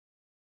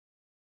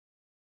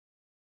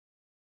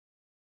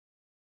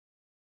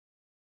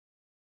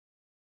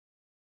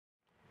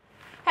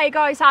Hey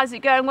guys, how's it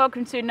going?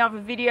 Welcome to another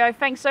video.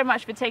 Thanks so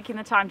much for taking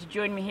the time to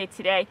join me here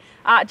today.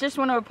 Just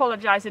want to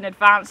apologise in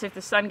advance if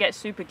the sun gets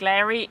super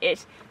glary.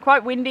 It's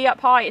quite windy up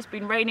high. It's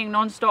been raining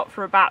non-stop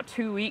for about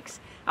 2 weeks.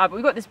 But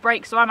we've got this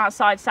break, so I'm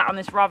outside sat on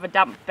this rather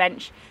damp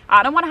bench.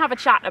 And I want to have a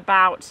chat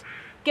about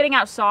getting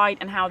outside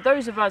and how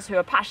those of us who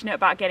are passionate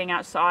about getting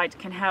outside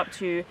can help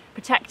to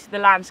protect the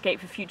landscape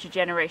for future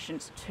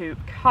generations to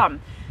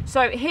come.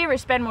 So here at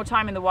Spend More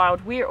Time in the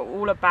Wild, we're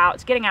all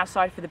about getting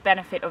outside for the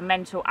benefit of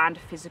mental and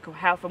physical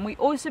health, and we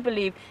also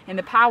believe in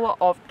the power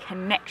of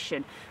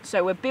connection.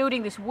 So we're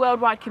building this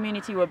worldwide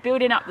community, we're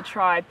building up the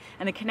tribe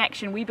and the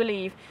connection. We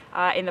believe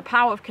in the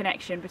power of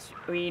connection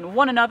between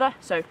one another,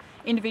 so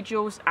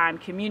individuals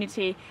and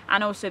community,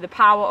 and also the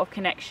power of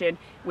connection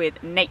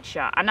with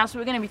nature. And that's what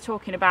we're going to be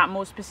talking about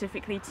more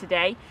specifically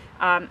today,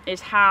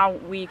 is how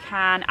we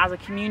can, as a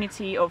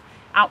community of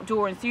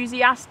outdoor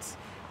enthusiasts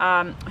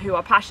who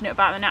are passionate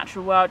about the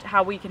natural world,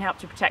 how we can help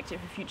to protect it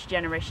for future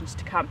generations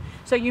to come.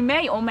 So you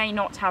may or may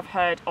not have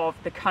heard of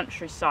the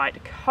Countryside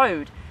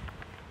Code.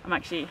 I'm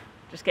actually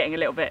just getting a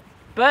little bit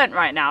burnt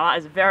right now. That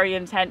is very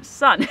intense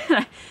sun.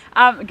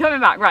 Coming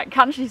back, right,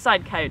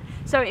 Countryside Code.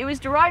 So it was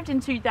derived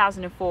in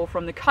 2004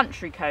 from the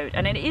Country Code,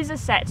 and it is a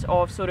set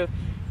of sort of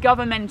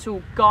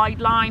governmental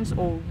guidelines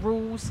or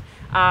rules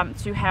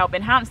to help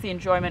enhance the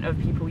enjoyment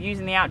of people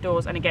using the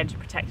outdoors, and again to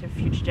protect it for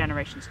future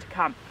generations to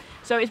come.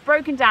 So it's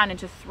broken down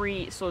into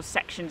three sort of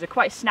sections. They're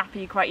quite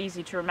snappy, quite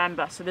easy to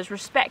remember. So there's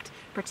respect,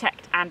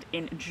 protect, and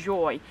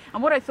enjoy.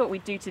 And what I thought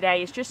we'd do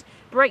today is just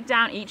break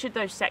down each of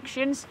those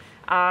sections.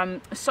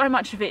 So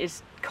much of it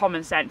is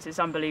common sense, it's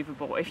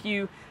unbelievable. If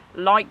you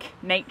like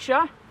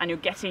nature and you're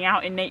getting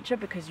out in nature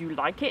because you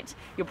like it,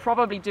 you're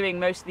probably doing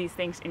most of these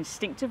things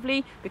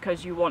instinctively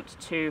because you want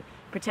to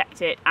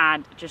protect it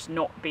and just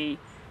not be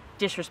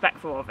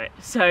disrespectful of it.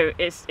 So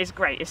it's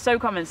great, it's so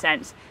common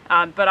sense,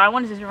 but I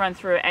wanted to run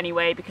through it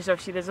anyway because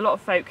obviously there's a lot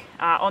of folk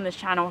on this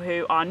channel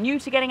who are new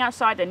to getting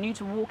outside, they're new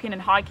to walking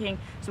and hiking,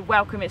 so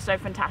welcome, it's so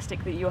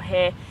fantastic that you're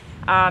here,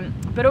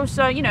 but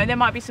also, you know, there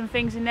might be some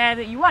things in there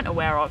that you weren't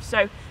aware of.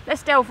 So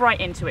let's delve right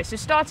into it. So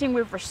starting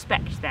with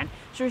respect then.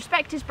 So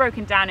respect is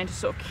broken down into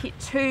sort of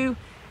two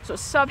sort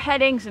of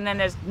subheadings, and then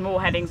there's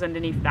more headings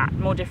underneath that,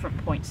 more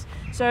different points.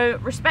 So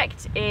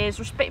respect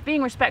is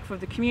being respectful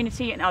of the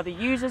community and other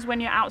users when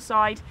you're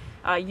outside,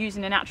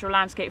 using the natural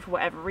landscape for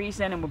whatever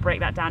reason, and we'll break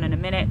that down in a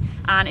minute.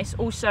 And it's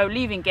also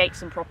leaving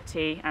gates and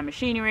property and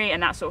machinery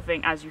and that sort of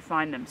thing as you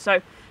find them.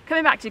 So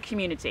coming back to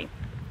community.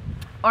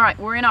 All right,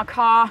 we're in our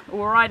car,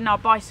 we're riding our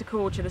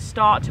bicycle to the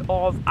start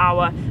of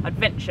our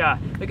adventure.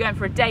 We're going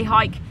for a day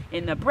hike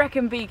in the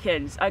Brecon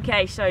Beacons.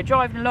 Okay, so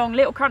driving along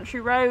little country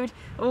road.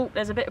 Oh,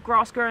 there's a bit of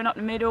grass growing up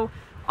the middle.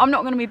 I'm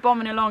not going to be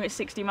bombing along at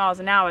 60 miles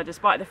an hour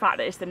despite the fact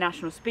that it's the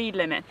national speed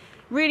limit.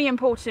 Really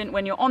important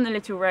when you're on the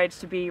little roads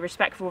to be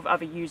respectful of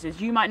other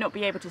users. You might not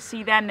be able to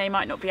see them, they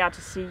might not be able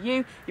to see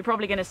you. You're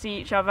probably going to see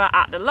each other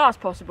at the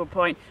last possible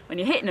point. When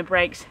you're hitting the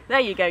brakes,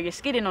 there you go, you're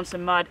skidding on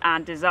some mud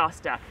and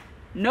disaster.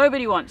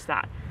 Nobody wants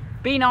that.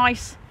 Be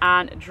nice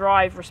and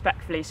drive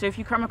respectfully. So if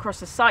you come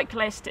across a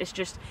cyclist, it's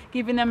just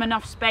giving them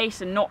enough space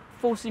and not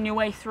forcing your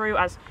way through,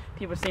 as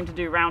people seem to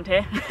do around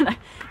here.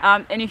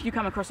 And if you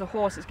come across a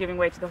horse, it's giving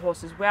way to the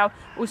horse as well.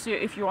 Also,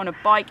 if you're on a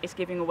bike, it's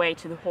giving way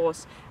to the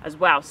horse as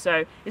well.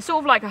 So it's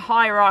sort of like a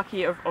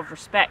hierarchy of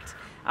respect,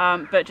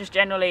 but just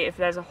generally, if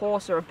there's a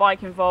horse or a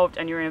bike involved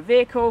and you're in a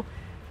vehicle,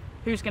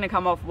 who's going to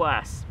come off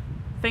worse?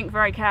 Think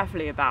very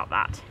carefully about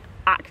that.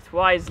 Act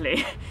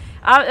wisely.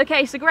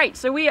 Okay, so great.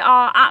 So we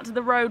are at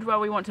the road where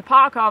we want to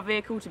park our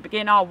vehicle to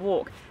begin our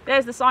walk.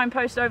 There's the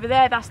signpost over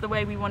there, that's the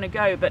way we want to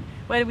go. But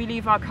where do we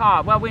leave our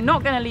car? Well, we're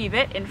not going to leave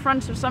it in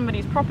front of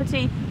somebody's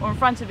property or in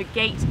front of a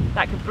gate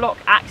that could block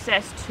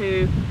access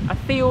to a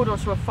field or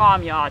to a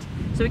farmyard.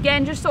 So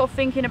again, just sort of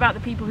thinking about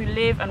the people who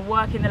live and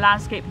work in the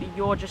landscape that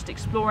you're just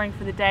exploring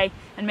for the day,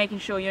 and making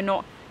sure you're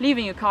not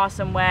leaving your car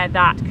somewhere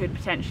that could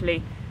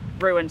potentially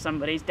ruin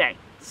somebody's day.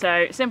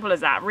 So simple as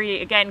that.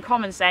 Really, again,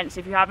 common sense.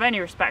 If you have any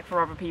respect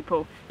for other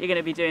people, you're going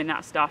to be doing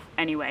that stuff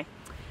anyway.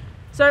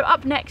 So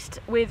up next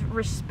with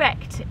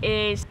respect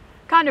is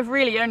kind of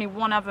really only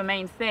one other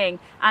main thing,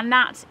 and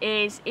that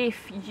is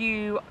if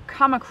you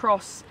come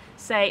across,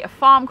 say, a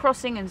farm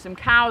crossing and some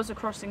cows are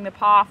crossing the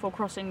path or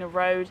crossing the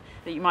road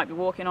that you might be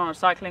walking on or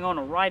cycling on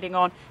or riding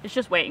on. It's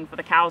just waiting for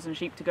the cows and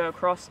sheep to go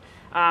across,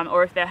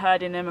 or if they're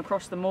herding them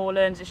across the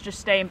moorlands, it's just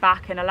staying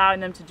back and allowing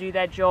them to do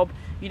their job.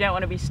 You don't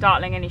want to be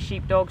startling any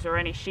sheepdogs or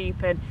any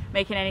sheep and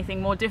making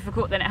anything more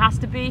difficult than it has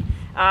to be.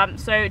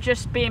 So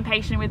just being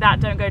patient with that.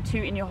 Don't go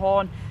tooting your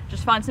horn.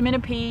 Just find some inner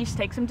peace,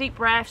 take some deep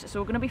breaths, it's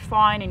all going to be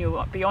fine and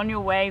you'll be on your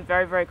way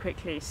very, very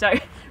quickly. So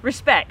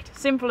respect,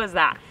 simple as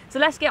that. So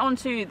let's get on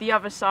to the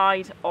other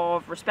side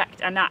of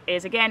respect, and that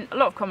is, again, a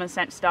lot of common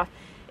sense stuff.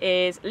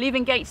 is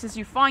leaving gates as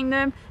you find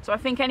them. So I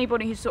think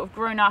anybody who's sort of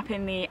grown up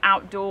in the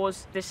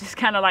outdoors, this is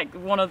kind of like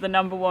one of the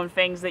 #1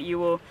 things that you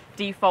will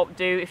default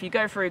do. If you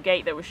go through a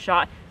gate that was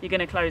shut, you're going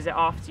to close it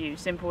after you.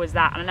 Simple as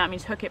that. And that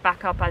means hook it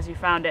back up as you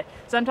found it.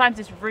 Sometimes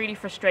this really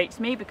frustrates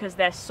me because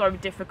they're so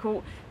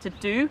difficult to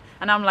do,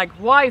 and I'm like,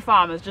 why,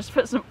 farmers? Just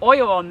put some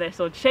oil on this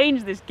or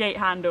change this gate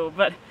handle.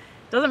 But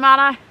doesn't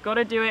matter,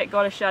 gotta do it,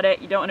 gotta shut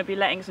it. You don't want to be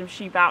letting some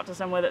sheep out to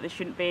somewhere that they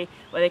shouldn't be,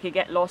 where they could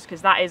get lost,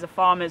 because that is a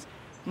farmer's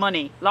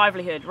money,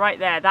 livelihood right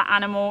there. That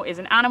animal is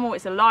an animal,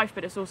 it's a life,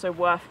 but it's also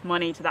worth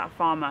money to that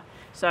farmer.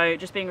 So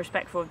just being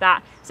respectful of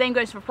that. Same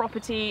goes for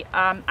property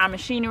and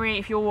machinery.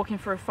 If you're walking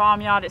through a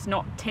farmyard, it's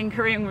not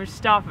tinkering with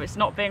stuff. It's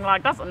not being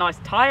like, that's a nice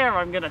tire,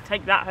 I'm gonna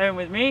take that home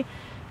with me.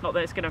 Not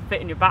that it's gonna fit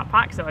in your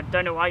backpack, so I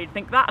don't know why you'd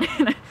think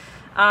that.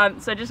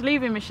 So just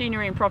leaving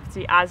machinery and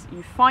property as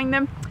you find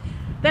them.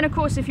 Then of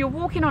course, if you're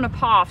walking on a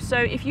path, so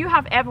if you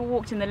have ever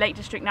walked in the Lake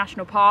District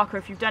National Park, or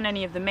if you've done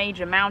any of the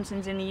major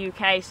mountains in the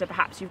UK, so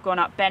perhaps you've gone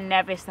up Ben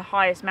Nevis, the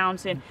highest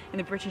mountain in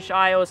the British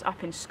Isles,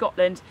 up in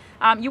Scotland,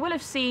 you will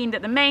have seen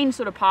that the main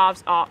sort of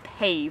paths are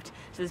paved.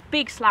 So there's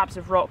big slabs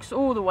of rocks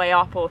all the way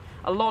up, or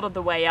a lot of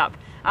the way up.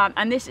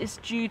 And this is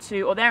due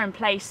to, or they're in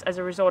place as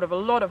a result of a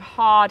lot of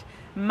hard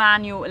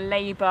manual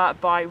labour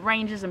by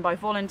rangers and by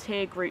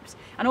volunteer groups,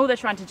 and all they're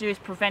trying to do is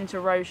prevent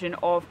erosion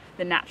of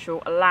the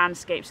natural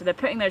landscape. So they're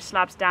putting those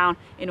slabs down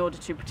in order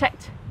to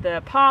protect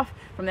the path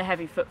from the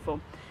heavy footfall.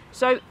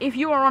 So if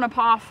you are on a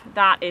path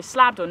that is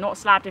slabbed or not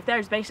slabbed, if there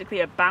is basically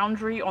a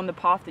boundary on the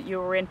path that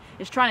you're in,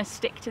 it's trying to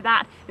stick to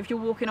that. If you're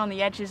walking on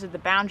the edges of the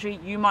boundary,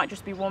 you might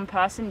just be one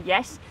person,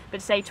 yes, but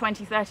say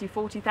 20, 30,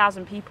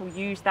 40,000 people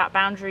use that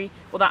boundary,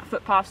 or that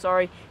footpath,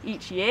 sorry,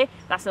 each year.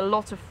 That's a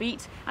lot of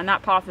feet, and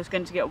that path is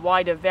going to get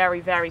wider very,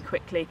 very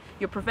quickly.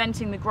 You're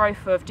preventing the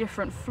growth of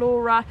different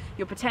flora,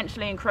 you're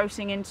potentially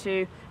encroaching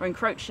into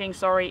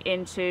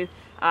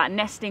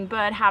nesting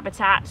bird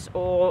habitats,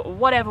 or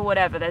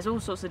whatever. There's all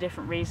sorts of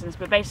different reasons,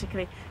 but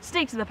basically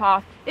stick to the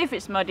path. If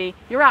it's muddy,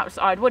 you're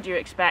outside, what do you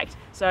expect?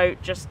 So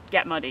just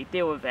get muddy,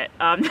 deal with it,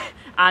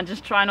 and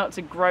just try not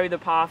to grow the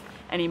path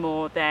any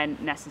more than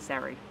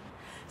necessary.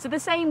 So the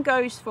same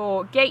goes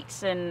for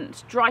gates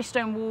and dry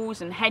stone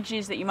walls and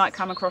hedges that you might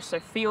come across, so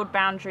field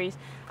boundaries.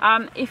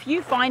 If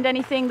you find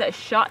anything that is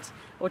shut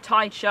or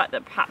tied shut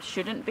that perhaps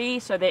shouldn't be,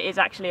 so there is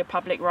actually a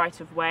public right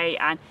of way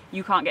and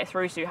you can't get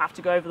through, so you have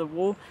to go over the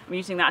wall. I'm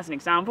using that as an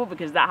example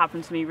because that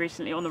happened to me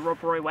recently on the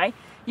Rob Roy Way.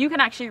 You can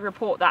actually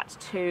report that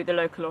to the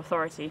local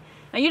authority.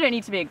 Now you don't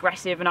need to be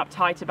aggressive and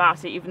uptight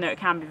about it, even though it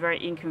can be very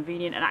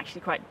inconvenient and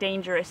actually quite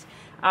dangerous.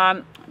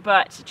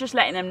 But just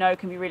letting them know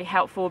can be really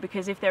helpful,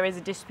 because if there is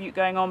a dispute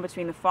going on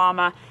between the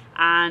farmer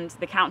and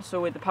the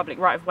council with the public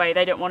right of way,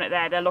 they don't want it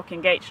there, they're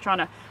locking gates trying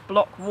to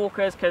block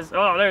walkers because,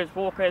 oh, there's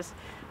walkers,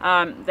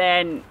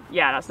 then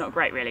yeah, that's not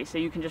great really. So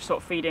you can just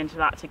sort of feed into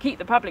that to keep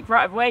the public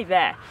right of way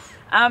there.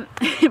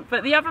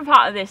 But the other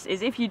part of this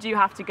is, if you do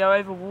have to go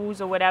over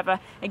walls or whatever,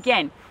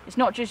 again, it's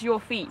not just your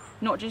feet,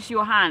 not just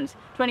your hands.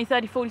 20,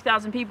 30,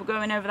 40,000 people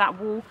going over that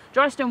wall.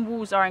 Dry stone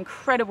walls are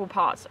incredible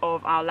parts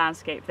of our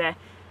landscape. They're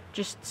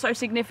just so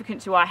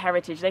significant to our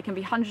heritage. They can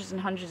be hundreds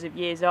and hundreds of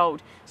years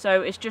old.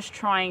 So it's just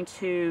trying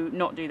to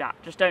not do that.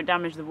 Just don't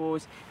damage the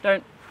walls.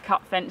 Don't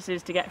cut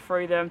fences to get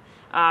through them.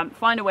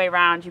 Find a way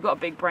around. You've got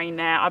a big brain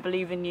there. I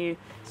believe in you.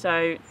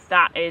 So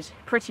that is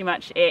pretty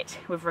much it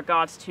with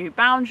regards to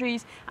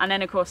boundaries. And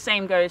then of course,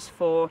 same goes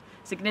for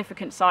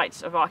significant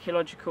sites of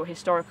archaeological,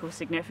 historical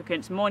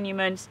significance,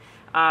 monuments,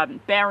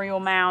 burial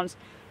mounds.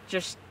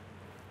 Just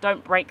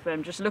don't break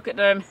them. Just look at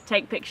them,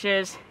 take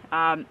pictures,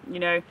 you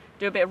know,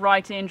 do a bit of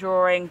writing,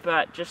 drawing,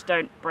 but just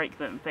don't break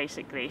them,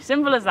 basically.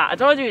 Simple as that. I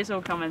told you it's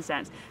all common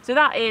sense. So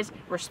that is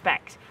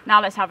respect.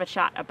 Now let's have a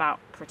chat about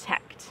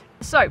protect.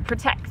 So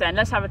protect then,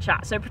 let's have a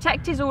chat. So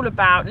protect is all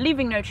about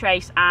leaving no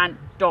trace and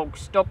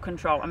dogs, dog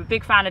control. I'm a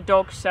big fan of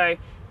dogs, so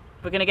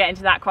we're going to get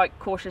into that quite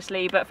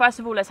cautiously. But first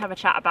of all, let's have a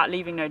chat about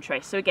leaving no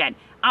trace. So again,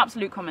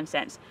 absolute common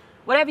sense.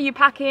 Whatever you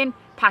pack in,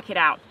 pack it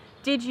out.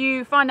 Did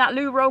you find that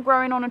loo roll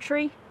growing on a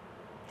tree?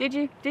 Did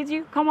you? Did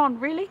you? Come on,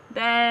 really?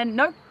 Then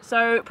no.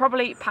 So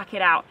probably pack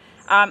it out.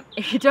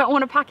 If you don't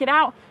want to pack it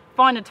out,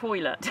 find a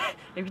toilet.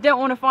 If you don't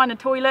want to find a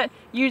toilet,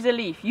 use a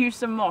leaf, use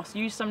some moss,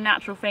 use some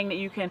natural thing that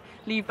you can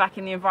leave back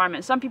in the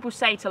environment. Some people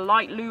say to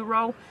light loo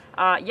roll.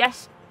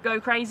 Yes, go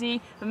crazy,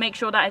 but make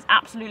sure that is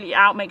absolutely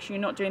out. Make sure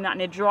you're not doing that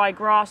near dry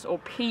grass or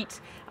peat.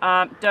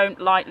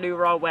 Don't light loo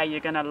roll where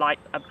you're going to light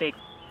a big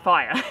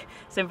fire.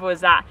 Simple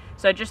as that.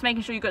 So just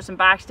making sure you've got some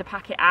bags to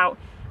pack it out.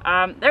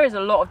 There is a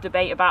lot of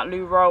debate about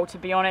loo roll, to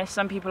be honest.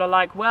 Some people are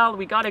like, well,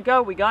 we gotta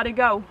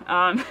go.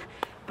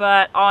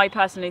 But I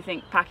personally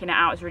think packing it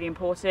out is really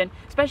important,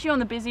 especially on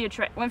the busier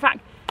trip. Well, in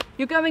fact,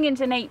 you're going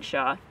into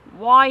nature.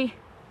 Why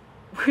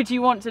would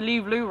you want to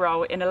leave loo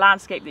roll in a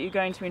landscape that you're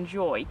going to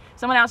enjoy?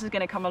 Someone else is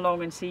going to come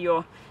along and see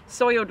your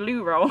soiled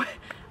loo roll.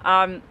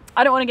 I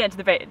don't want to get into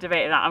the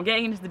debate of that. I'm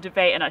getting into the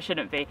debate and I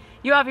shouldn't be.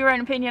 You have your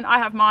own opinion, I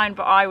have mine,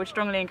 but I would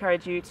strongly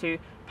encourage you to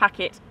pack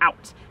it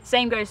out.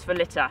 Same goes for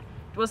litter.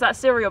 Was that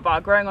cereal bar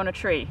growing on a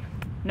tree?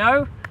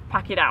 No?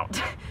 Pack it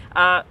out.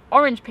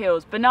 Orange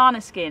peels,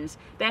 banana skins,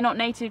 they're not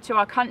native to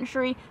our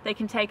country. They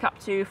can take up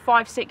to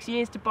 5-6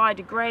 years to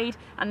biodegrade,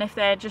 and if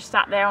they're just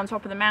sat there on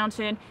top of the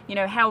mountain, you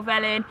know,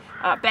 Helvellyn,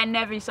 Ben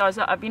Nevis, so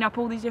I've been up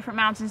all these different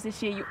mountains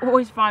this year, you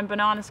always find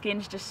banana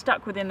skins just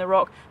stuck within the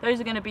rock. Those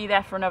are going to be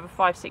there for another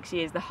 5-6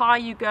 years. The higher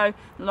you go,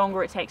 the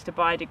longer it takes to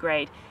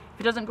biodegrade. If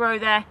it doesn't grow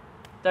there,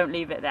 don't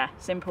leave it there.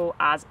 Simple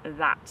as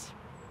that.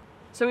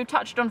 So we've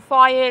touched on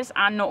fires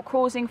and not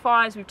causing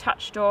fires. We've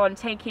touched on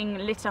taking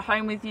litter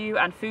home with you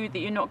and food that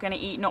you're not going to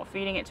eat, not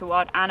feeding it to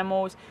wild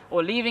animals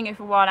or leaving it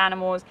for wild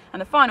animals. And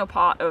the final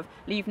part of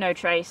leave no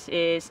trace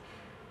is,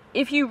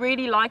 if you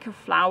really like a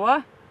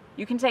flower,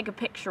 you can take a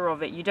picture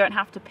of it. You don't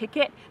have to pick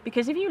it,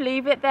 because if you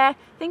leave it there,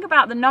 think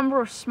about the number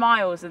of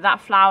smiles that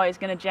that flower is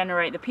going to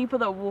generate, the people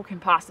that are walking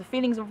past, the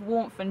feelings of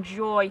warmth and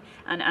joy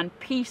and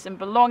peace and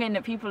belonging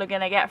that people are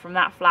going to get from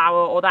that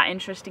flower or that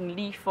interesting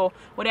leaf or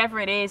whatever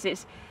it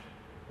is.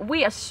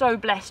 We are so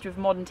blessed with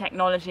modern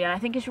technology, and I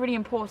think it's really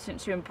important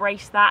to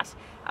embrace that.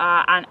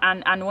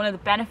 And one of the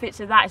benefits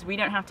of that is we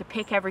don't have to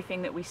pick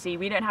everything that we see.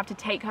 We don't have to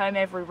take home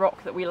every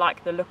rock that we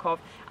like the look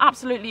of.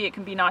 Absolutely, it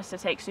can be nice to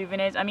take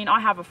souvenirs. I mean, I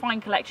have a fine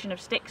collection of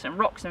sticks and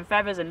rocks and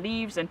feathers and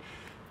leaves and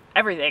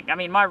everything. I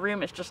mean, my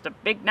room is just a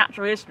big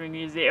natural history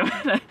museum.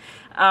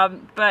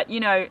 But, you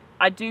know,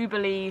 I do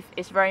believe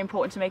it's very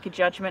important to make a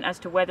judgment as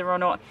to whether or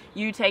not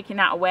you taking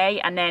that away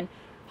and then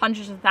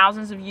hundreds of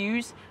thousands of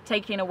views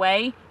taking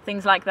away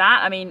things like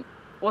that, I mean,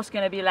 what's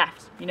going to be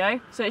left, you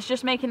know? So it's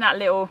just making that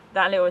little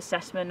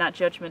assessment, that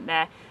judgment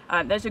there.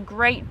 There's a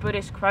great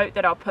Buddhist quote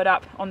that I'll put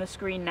up on the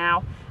screen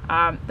now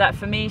that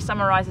for me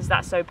summarizes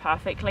that so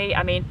perfectly.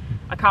 I mean,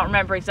 I can't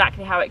remember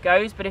exactly how it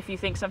goes, but if you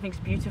think something's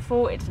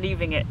beautiful, it's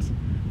leaving it.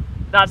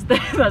 That's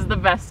the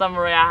best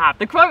summary I have.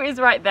 The quote is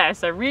right there,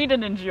 so read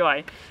and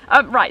enjoy.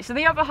 Right, so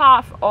the other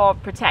half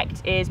of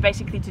protect is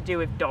basically to do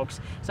with dogs.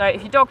 So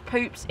if your dog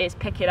poops, it's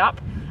pick it up.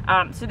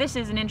 So this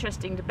is an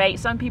interesting debate.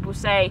 Some people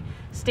say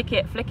stick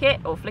it, flick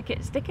it, or flick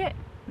it, stick it.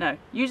 No,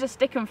 use a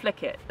stick and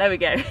flick it. There we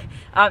go.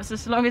 So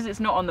as long as it's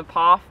not on the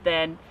path,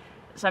 then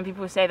some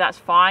people say that's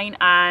fine.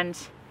 And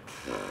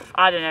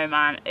I don't know,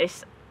 man,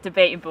 it's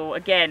debatable.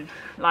 Again,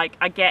 like,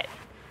 I get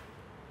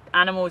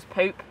animals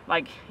poop.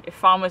 Like, if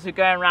farmers are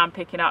going around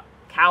picking up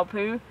cow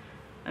poo,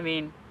 I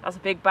mean, that's a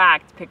big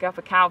bag to pick up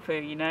a cow poo,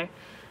 you know.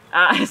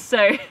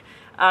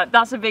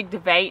 That's a big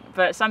debate,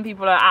 but some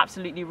people are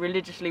absolutely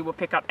religiously will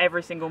pick up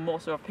every single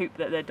morsel of poop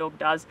that their dog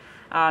does.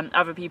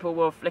 Other people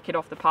will flick it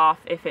off the path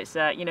if it's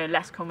a, you know,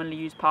 less commonly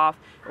used path,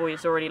 or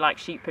it's already like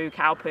sheep poo,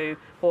 cow poo,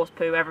 horse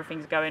poo,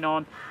 everything's going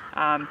on.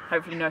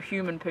 Hopefully no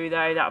human poo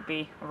though, that would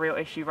be a real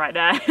issue right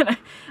there.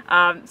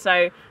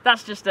 So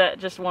that's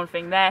just one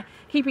thing there.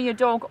 Keeping your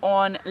dog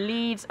on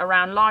leads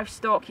around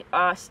livestock.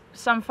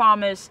 Some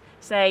farmers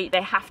say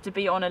they have to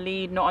be on a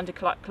lead, not under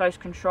close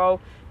control.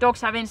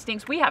 Dogs have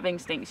instincts, we have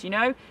instincts, you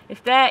know.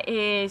 If there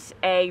is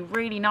a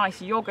really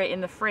nice yogurt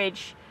in the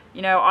fridge,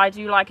 you know, I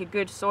do like a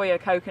good soya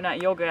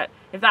coconut yogurt.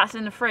 If that's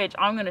in the fridge,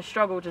 I'm going to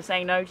struggle to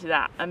say no to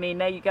that. I mean,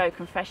 there you go,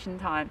 confession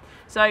time.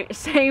 So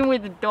same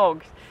with the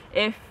dogs.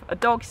 If a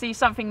dog sees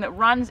something that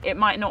runs, it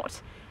might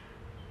not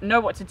know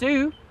what to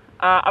do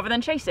other than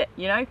chase it,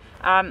 you know.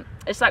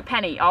 It's like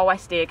Penny, our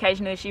Westie.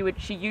 Occasionally she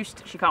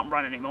can't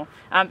run anymore,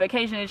 but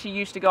occasionally she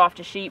used to go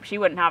after sheep. She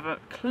wouldn't have a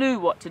clue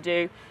what to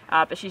do,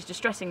 but she's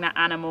distressing that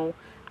animal,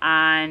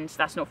 and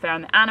that's not fair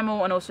on the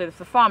animal. And also if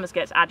the farmers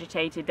gets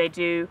agitated, they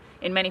do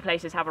in many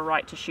places have a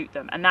right to shoot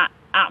them, and that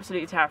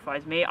absolutely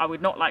terrifies me. I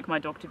would not like my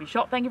dog to be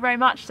shot, thank you very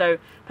much. So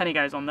Penny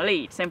goes on the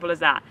lead, simple as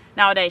that.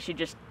 Nowadays she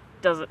just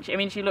doesn't, I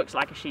mean, she looks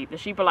like a sheep. The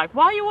sheep are like,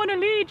 why are you on a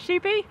lead,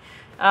 sheepy?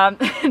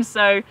 And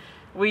so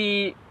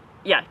we,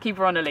 yeah, keep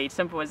her on a lead,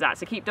 simple as that.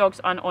 So keep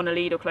dogs on a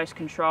lead or close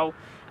control.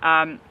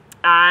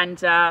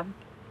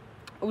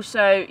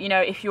 Also, you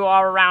know, if you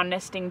are around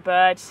nesting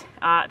birds,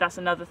 that's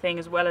another thing,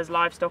 as well as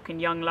livestock and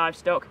young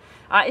livestock.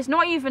 It's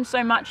not even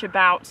so much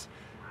about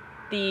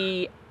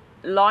the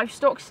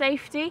livestock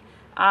safety.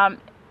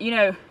 You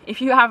know,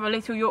 if you have a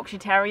little Yorkshire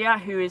Terrier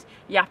who is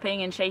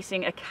yapping and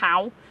chasing a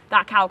cow,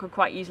 that cow could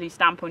quite easily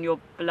stamp on your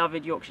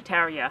beloved Yorkshire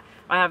Terrier.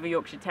 I have a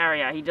Yorkshire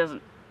Terrier. He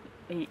doesn't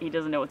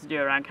know what to do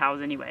around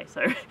cows anyway,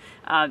 so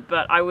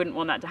but I wouldn't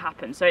want that to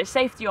happen. So it's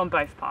safety on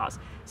both parts,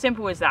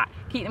 simple as that.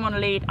 Keep them on a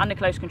lead, under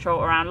close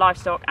control around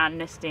livestock and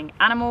nesting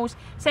animals.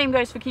 Same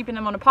goes for keeping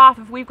them on a path.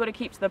 If we've got to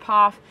keep to the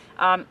path,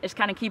 it's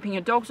kind of keeping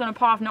your dogs on a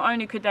path. Not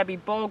only could there be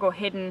bog or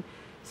hidden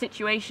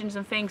situations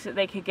and things that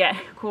they could get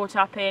caught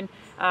up in,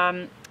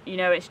 you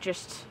know, it's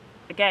just,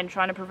 again,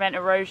 trying to prevent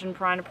erosion,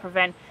 trying to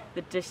prevent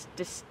the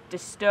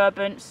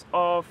disturbance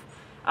of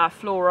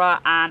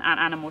flora and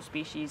animal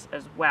species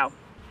as well.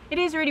 It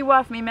is really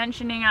worth me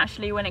mentioning,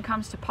 actually, when it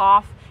comes to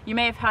path, you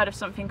may have heard of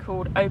something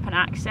called open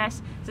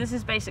access. So this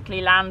is basically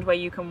land where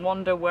you can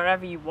wander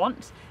wherever you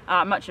want.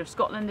 Much of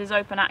Scotland is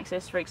open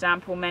access, for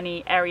example.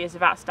 Many areas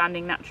of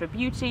outstanding natural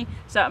beauty,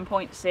 certain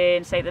points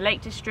in, say, the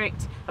Lake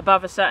District,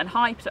 above a certain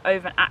height, so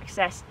open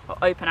access, or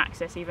open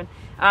access even.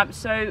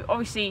 So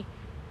obviously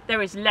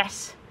there is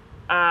less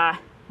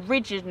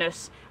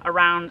rigidness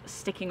around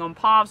sticking on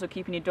paths or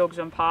keeping your dogs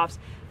on paths.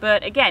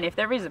 But again, if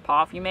there is a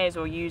path, you may as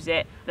well use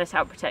it. Let's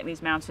help protect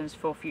these mountains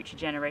for future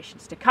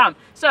generations to come.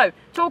 So,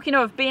 talking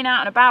of being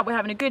out and about, we're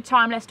having a good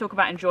time. Let's talk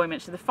about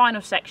enjoyment. So the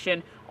final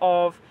section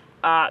of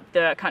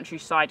the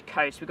countryside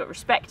coast. We've got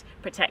respect,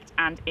 protect,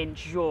 and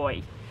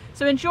enjoy.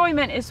 So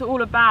enjoyment is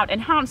all about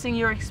enhancing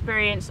your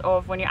experience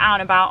of when you're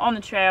out and about on the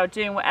trail,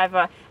 doing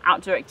whatever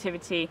outdoor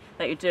activity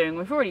that you're doing.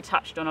 We've already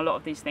touched on a lot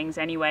of these things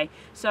anyway.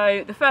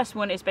 So the first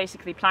one is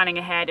basically planning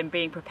ahead and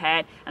being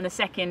prepared, and the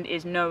second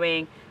is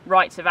knowing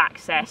rights of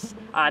access,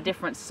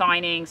 different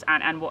signings,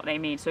 and what they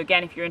mean. So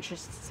again, if you're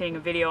interested in seeing a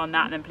video on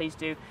that, then please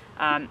do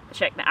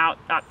check that out,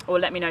 or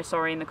let me know,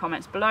 sorry, in the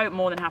comments below.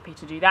 More than happy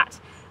to do that.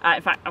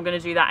 In fact, I'm going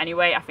to do that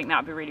anyway. I think that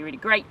would be really, really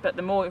great. But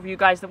the more of you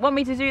guys that want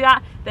me to do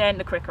that, then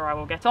the quicker I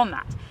will get on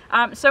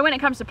that. So when it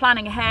comes to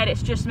planning ahead,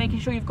 it's just making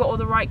sure you've got all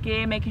the right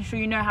gear, making sure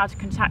you know how to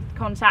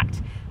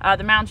contact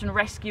the mountain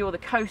rescue or the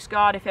Coast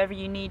Guard if ever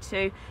you need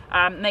to,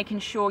 making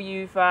sure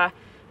you've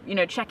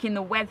checking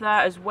the weather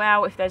as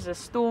well. If there's a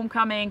storm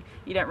coming,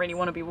 you don't really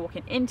want to be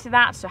walking into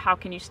that, so how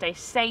can you stay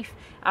safe?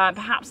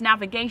 Perhaps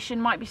navigation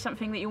might be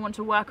something that you want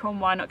to work on.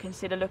 Why not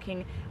consider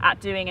looking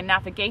at doing a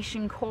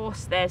navigation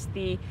course? There's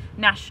the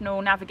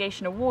National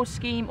Navigation Award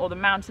Scheme or the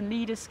Mountain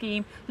Leader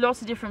Scheme.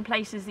 Lots of different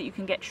places that you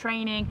can get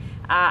training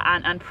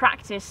and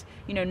practice,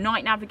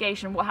 night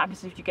navigation. What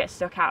happens if you get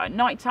stuck out at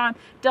night time?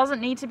 Doesn't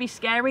need to be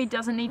scary,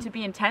 doesn't need to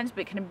be intense,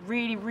 but it can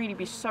really, really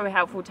be so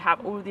helpful to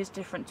have all of these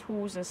different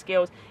tools and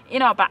skills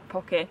in our back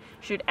pocket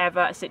should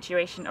ever a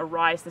situation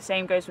arise. The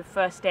same goes with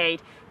first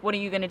aid. What are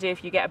you going to do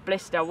if you get a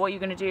blister? What are you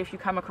going to do if you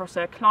come across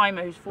a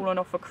climber who's fallen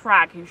off a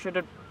crag, who should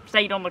have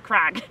stayed on the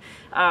crag,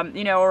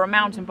 or a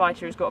mountain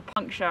biker who's got a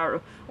puncture,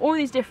 or all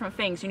these different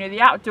things.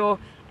 The outdoor,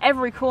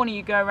 every corner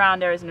you go around,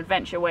 there is an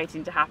adventure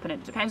waiting to happen.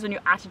 It depends on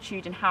your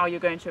attitude and how you're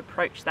going to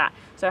approach that.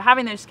 So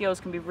having those skills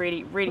can be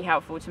really, really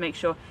helpful to make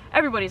sure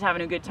everybody's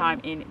having a good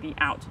time in the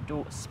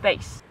outdoor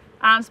space.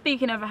 And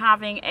speaking of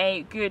having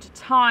a good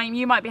time,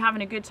 you might be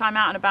having a good time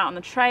out and about on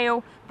the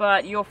trail,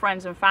 but your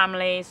friends and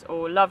families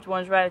or loved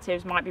ones,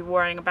 relatives might be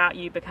worrying about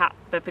you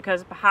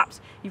because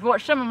perhaps you've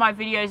watched some of my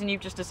videos and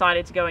you've just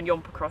decided to go and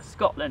yomp across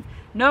Scotland.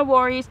 No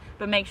worries,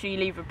 but make sure you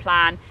leave a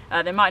plan.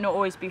 There might not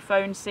always be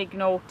phone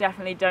signal.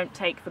 Definitely don't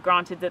take for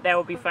granted that there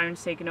will be phone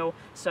signal.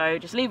 So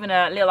just leaving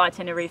a little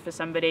itinerary for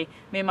somebody.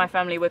 Me and my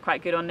family, we're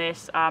quite good on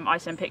this. I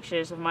send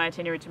pictures of my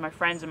itinerary to my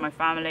friends and my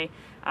family.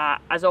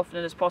 As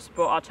often as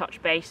possible, I'll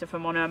touch base if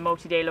I'm on a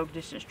multi-day long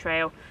distance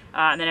trail,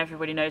 and then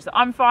everybody knows that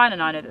I'm fine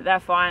and I know that they're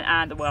fine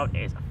and the world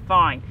is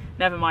fine.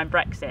 Never mind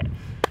Brexit.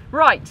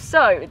 Right,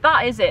 so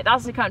that is it.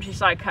 That's the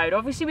countryside code.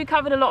 Obviously we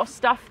covered a lot of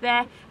stuff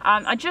there.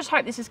 I just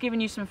hope this has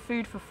given you some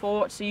food for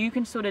thought, so you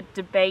can sort of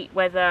debate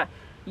whether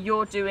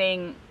you're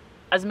doing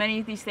as many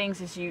of these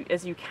things as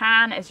you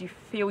can, as you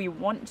feel you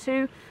want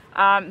to.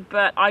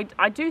 But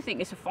I do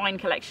think it's a fine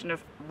collection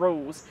of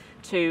rules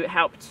to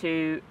help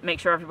to make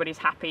sure everybody's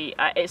happy.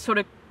 It sort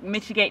of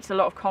mitigates a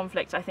lot of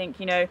conflict. I think,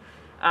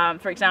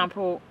 for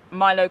example,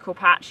 my local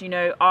patch,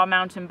 our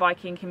mountain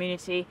biking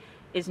community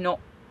is not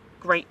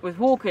great with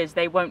walkers.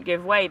 They won't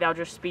give way, they'll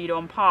just speed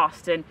on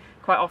past, and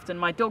quite often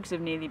my dogs have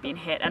nearly been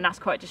hit, and that's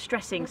quite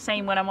distressing.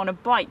 Same when I'm on a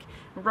bike.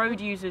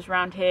 Road users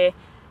around here,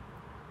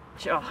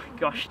 oh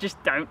gosh,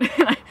 just don't.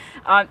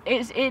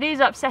 It is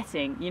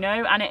upsetting,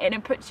 and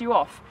it puts you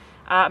off.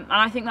 And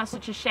I think that's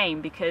such a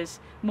shame,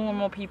 because more and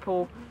more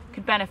people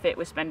could benefit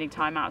with spending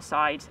time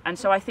outside. And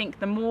so I think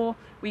the more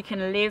we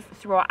can live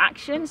through our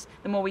actions,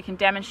 the more we can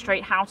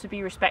demonstrate how to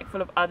be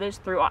respectful of others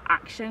through our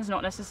actions,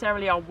 not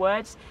necessarily our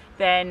words,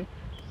 then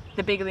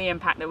the bigger the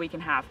impact that we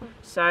can have.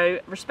 So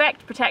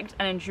respect, protect,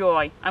 and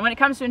enjoy. And when it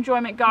comes to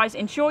enjoyment, guys,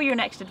 enjoy your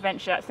next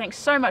adventure. Thanks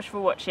so much for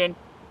watching,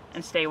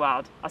 and stay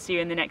wild. I'll see you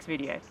in the next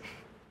video.